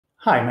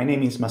Hi, my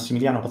name is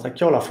Massimiliano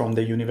Patacchiola from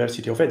the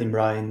University of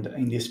Edinburgh, and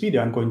in this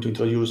video I'm going to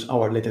introduce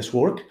our latest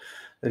work,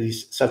 that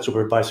is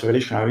self-supervised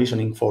relational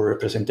reasoning for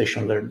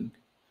representation learning.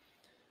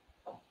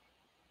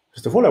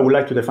 First of all, I would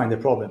like to define the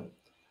problem.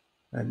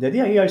 The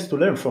idea here is to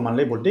learn from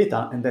unlabeled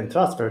data and then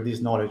transfer this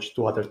knowledge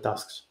to other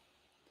tasks.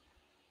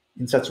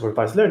 In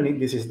self-supervised learning,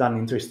 this is done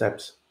in 3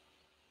 steps.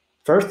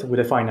 First, we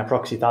define a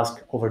proxy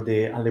task over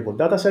the unlabeled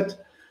dataset.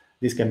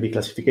 This can be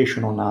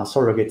classification on a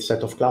surrogate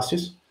set of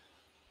classes.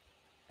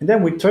 And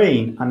then we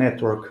train a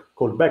network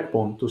called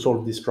Backbone to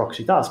solve this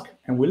proxy task,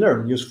 and we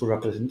learn useful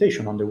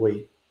representation on the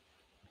way.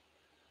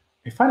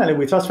 And finally,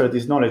 we transfer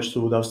this knowledge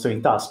to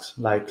downstream tasks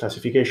like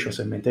classification,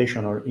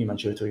 segmentation, or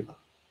image retrieval.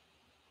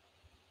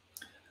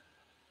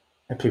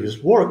 A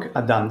previous work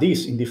had done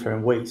this in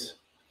different ways.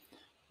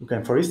 You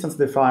can, for instance,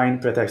 define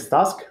pretext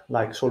tasks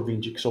like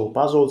solving jigsaw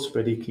puzzles,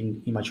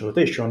 predicting image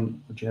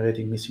rotation,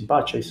 generating missing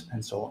patches,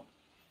 and so on.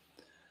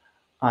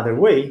 Another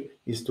way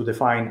is to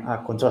define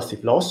a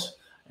contrastive loss,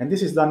 and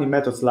this is done in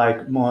methods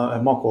like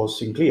Moco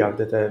Sinclair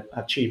that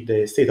achieve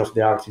the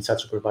state-of-the-art in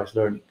self-supervised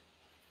learning.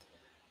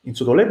 In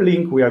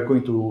pseudo-labeling, we are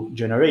going to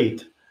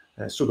generate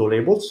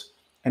pseudo-labels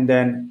and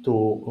then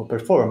to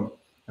perform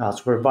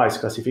supervised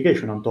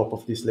classification on top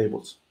of these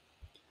labels.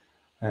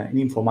 In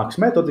InfoMax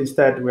method,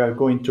 instead, we are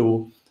going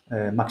to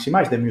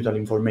maximize the mutual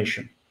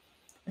information,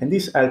 and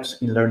this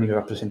helps in learning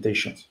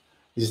representations.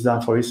 This is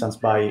done, for instance,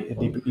 by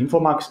deep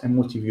InfoMax and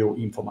multi-view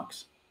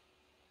InfoMax.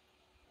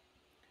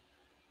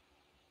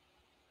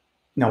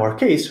 In our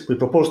case, we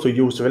propose to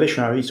use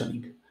relational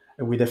reasoning,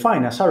 and we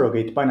define a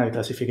surrogate binary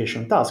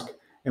classification task,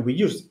 and we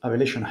use a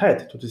relation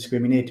head to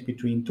discriminate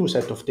between 2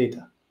 sets of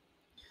data.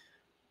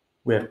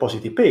 We have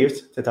positive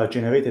pairs that are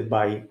generated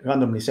by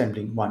randomly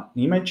sampling one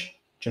image,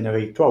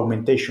 generate 2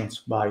 augmentations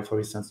by, for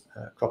instance,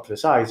 crop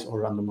resize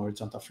or random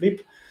horizontal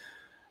flip,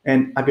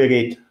 and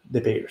aggregate the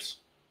pairs.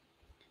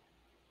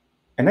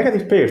 And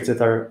negative pairs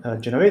that are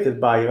generated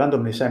by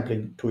randomly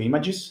sampling 2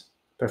 images,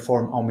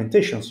 perform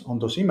augmentations on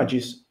those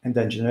images, and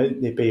then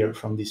generate the pair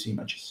from these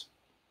images.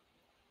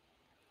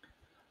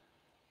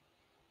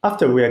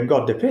 After we have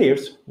got the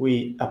pairs,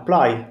 we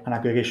apply an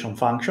aggregation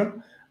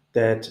function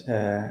that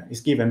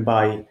is given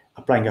by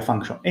applying a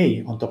function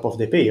A on top of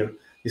the pair.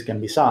 This can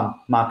be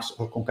sum, max,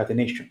 or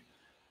concatenation.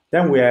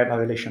 Then we have a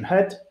relation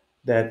head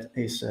that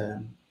is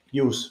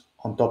used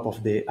on top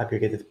of the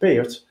aggregated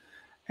pairs,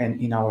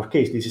 and in our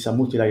case, this is a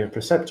multi-layer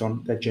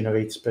perceptron that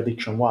generates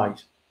prediction Y.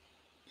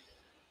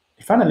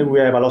 Finally, we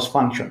have a loss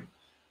function.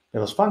 The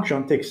loss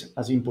function takes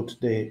as input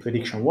the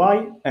prediction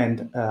Y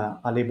and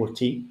a label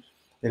T.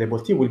 The label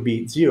T will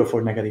be 0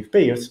 for negative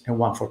pairs and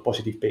 1 for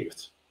positive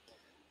pairs.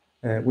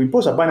 We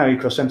impose a binary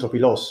cross-entropy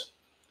loss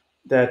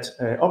that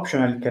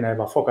optionally can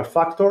have a focal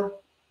factor,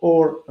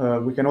 or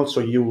we can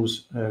also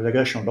use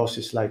regression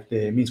losses like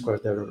the mean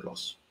squared error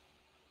loss.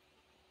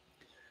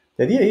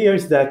 The idea here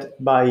is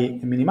that by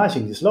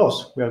minimizing this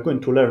loss, we are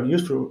going to learn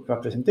useful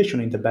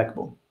representation in the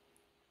backbone.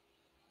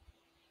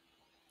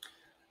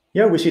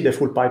 Here we see the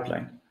full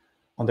pipeline.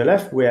 On the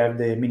left, we have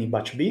the mini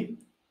batch B,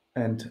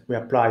 and we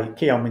apply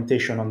K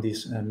augmentation on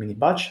this mini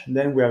batch.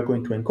 Then we are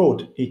going to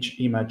encode each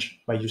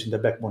image by using the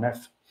backbone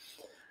F.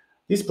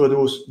 This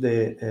produces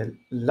the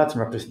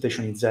Latin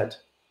representation in Z.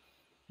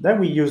 Then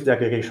we use the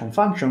aggregation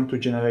function to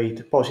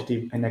generate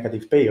positive and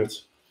negative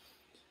pairs.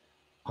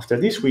 After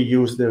this, we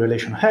use the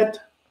relation head.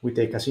 We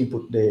take as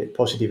input the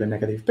positive and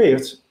negative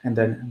pairs, and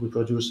then we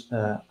produce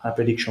a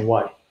prediction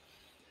Y.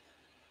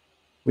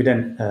 We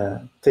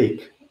then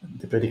take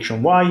the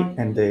prediction Y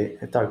and the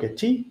target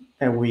T,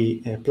 and we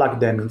plug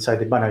them inside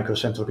the binary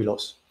cross-entropy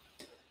loss.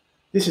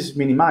 This is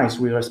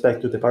minimized with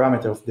respect to the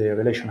parameter of the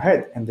relation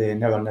head and the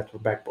neural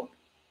network backbone.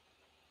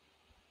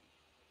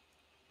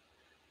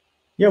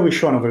 Here we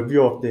show an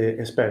overview of the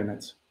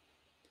experiments.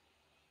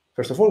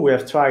 First of all, we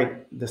have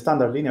tried the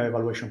standard linear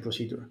evaluation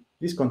procedure.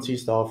 This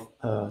consists of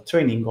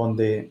training on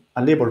the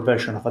unlabeled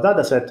version of a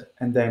dataset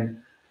and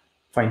then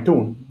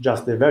fine-tune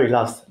just the very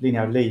last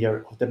linear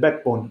layer of the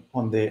backbone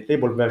on the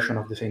labeled version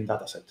of the same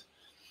dataset.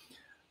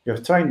 We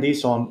have tried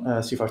this on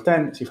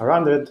CIFAR10,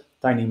 CIFAR100,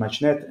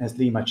 TinyImageNet, and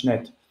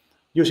SliImageNet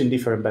using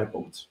different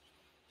backbones.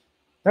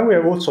 Then we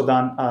have also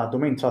done a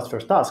domain transfer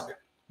task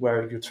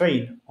where you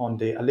train on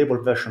the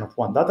unlabeled version of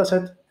one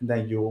dataset, and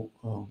then you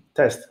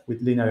test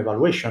with linear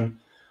evaluation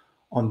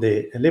on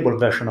the labeled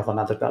version of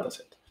another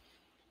dataset.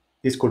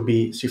 This could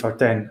be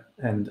CIFAR10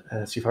 and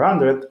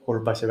CIFAR100,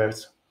 or vice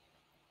versa.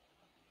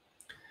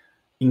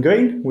 In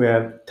Grain, we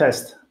have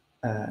tested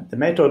the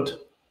method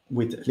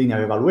with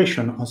linear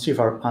evaluation on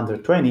CIFAR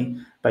 120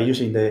 by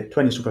using the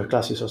 20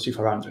 superclasses of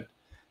CIFAR 100.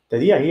 The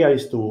idea here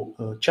is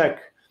to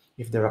check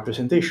if the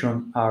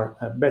representation are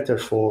better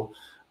for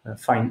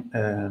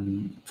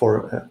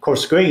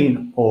coarse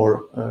grain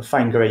or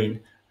fine grain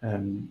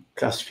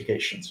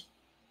classifications.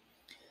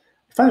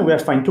 Finally, we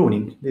have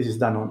fine-tuning. This is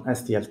done on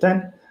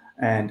STL10,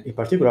 and in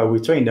particular, we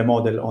train the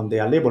model on the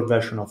unlabeled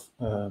version of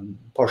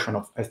portion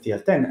of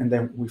STL10, and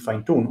then we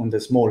fine-tune on the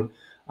small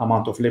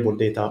amount of labeled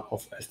data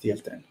of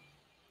STL10.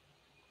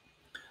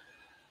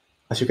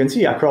 As you can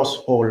see, across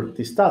all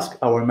these tasks,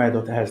 our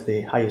method has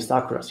the highest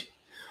accuracy.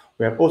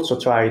 We have also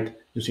tried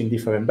using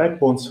different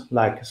backbones,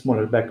 like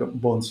smaller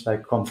backbones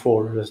like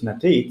COM4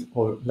 ResNet 8,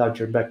 or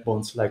larger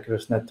backbones like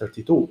ResNet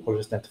 32 or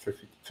ResNet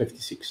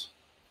 56.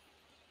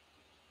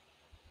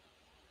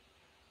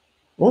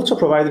 We also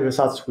provided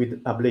results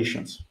with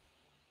ablations.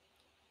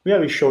 Here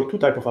we show two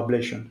types of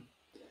ablation.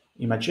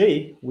 Image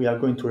A, we are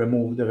going to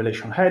remove the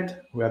relation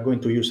head. We are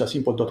going to use a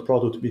simple dot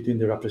product between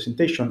the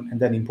representation and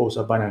then impose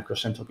a binary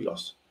cross entropy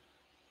loss.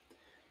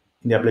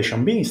 In the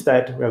ablation B,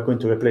 instead, we are going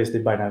to replace the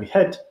binary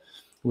head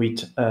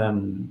with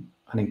an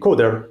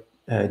encoder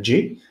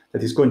G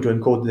that is going to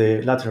encode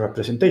the latent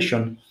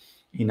representation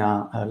in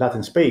a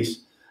latent space,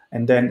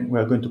 and then we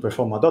are going to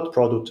perform a dot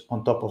product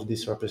on top of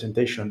this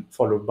representation,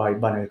 followed by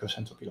binary cross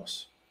entropy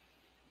loss.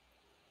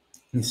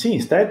 In C,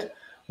 instead,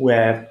 we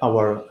have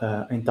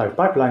our entire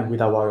pipeline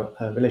with our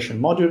relation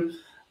module,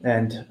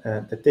 and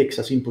that takes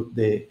as input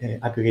the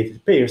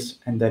aggregated pairs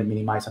and then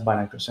minimize a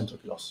binary cross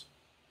entropy loss.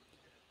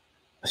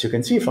 As you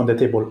can see from the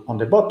table on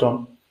the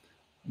bottom,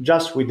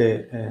 just with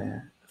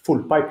the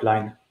full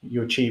pipeline,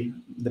 you achieve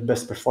the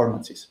best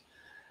performances.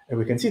 And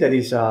we can see that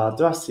is a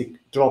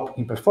drastic drop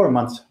in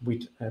performance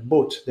with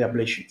both the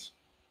ablations.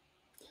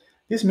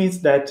 This means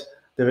that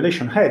the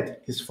relation head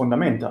is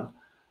fundamental,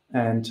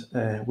 and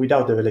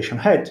without the relation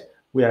head,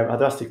 we have a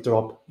drastic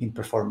drop in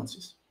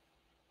performances.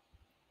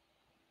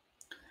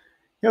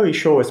 Here we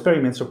show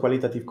experiments of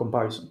qualitative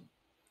comparison.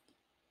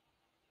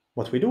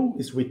 What we do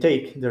is we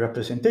take the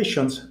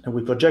representations and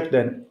we project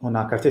them on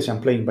a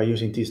Cartesian plane by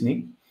using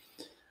t-SNE.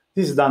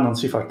 This is done on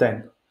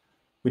CIFAR10.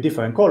 With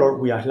different color,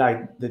 we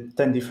highlight the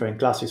 10 different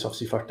classes of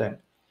CIFAR10.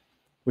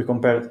 We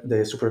compare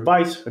the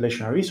supervised,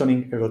 relational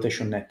reasoning, and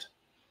rotation net.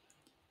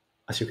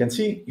 As you can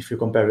see, if you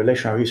compare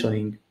relational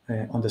reasoning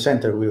on the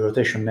center with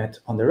rotation net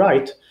on the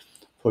right,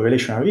 for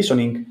relational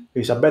reasoning,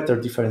 there is a better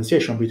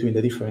differentiation between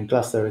the different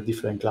clusters and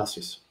different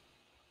classes.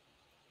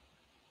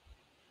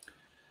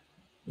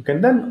 You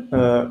can then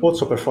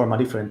also perform a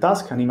different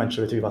task, an image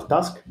retrieval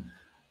task,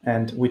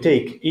 and we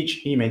take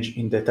each image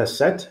in the test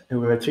set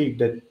and we retrieve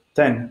the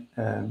 10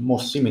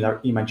 most similar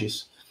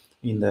images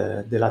in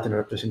the latent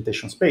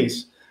representation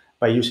space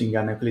by using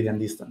an Euclidean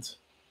distance.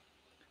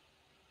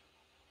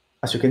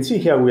 As you can see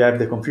here, we have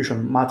the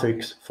confusion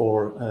matrix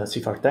for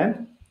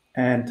CIFAR10,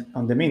 and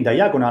on the main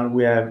diagonal,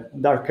 we have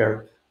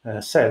darker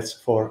cells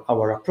for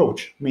our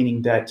approach,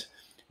 meaning that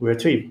we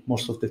retrieve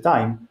most of the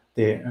time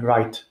the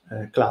right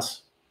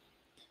class.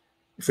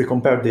 If we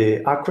compare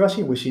the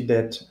accuracy, we see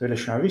that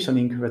relational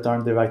reasoning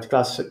returns the right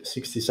class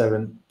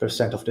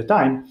 67% of the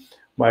time,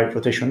 while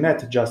rotation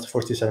net just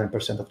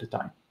 47% of the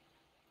time.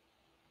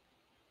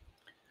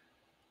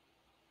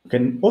 We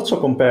can also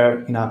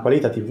compare in a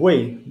qualitative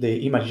way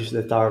the images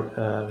that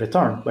are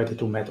returned by the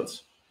two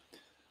methods.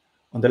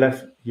 On the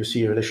left, you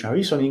see relational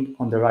reasoning,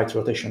 on the right,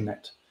 rotation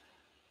net.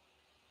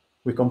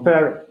 We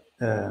compare,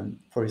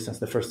 for instance,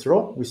 the first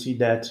row, we see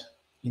that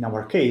in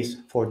our case,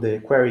 for the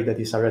query that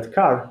is a red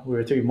car, we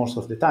retrieve most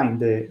of the time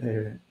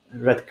the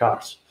red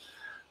cars,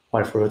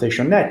 while for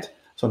rotation net,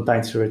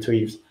 sometimes we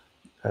retrieve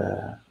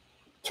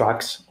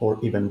trucks or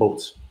even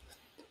boats.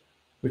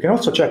 We can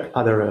also check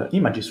other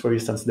images. For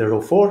instance, the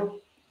row 4,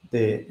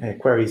 the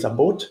query is a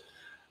boat.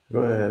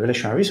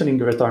 Relational reasoning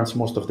returns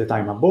most of the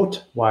time a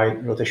boat, while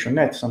rotation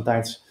net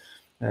sometimes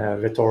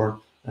return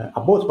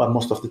a boat, but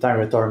most of the time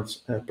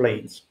returns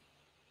planes.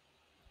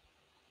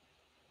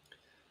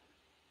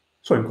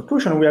 So in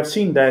conclusion, we have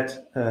seen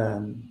that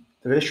the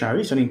relational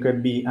reasoning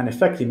can be an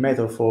effective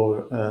method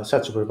for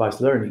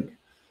self-supervised learning.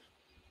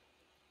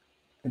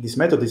 And this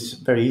method is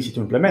very easy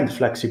to implement,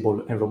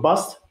 flexible and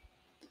robust.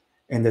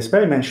 And the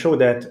experiments show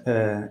that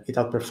it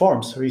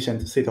outperforms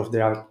recent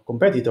state-of-the-art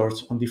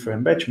competitors on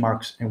different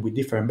benchmarks and with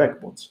different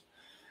backbones.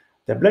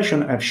 The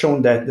ablation have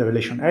shown that the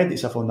relation head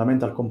is a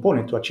fundamental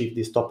component to achieve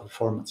these top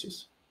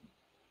performances.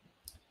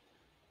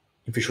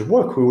 In future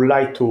work, we would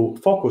like to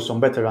focus on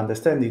better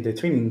understanding the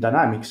training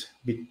dynamics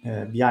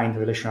behind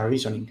relational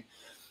reasoning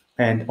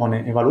and on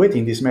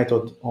evaluating this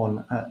method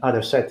on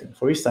other settings,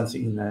 for instance,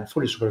 in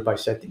fully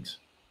supervised settings.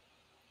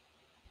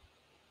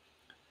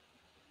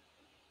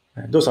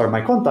 Those are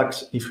my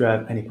contacts. If you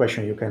have any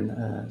question, you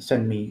can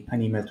send me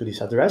an email to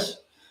this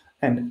address.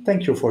 And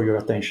thank you for your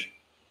attention.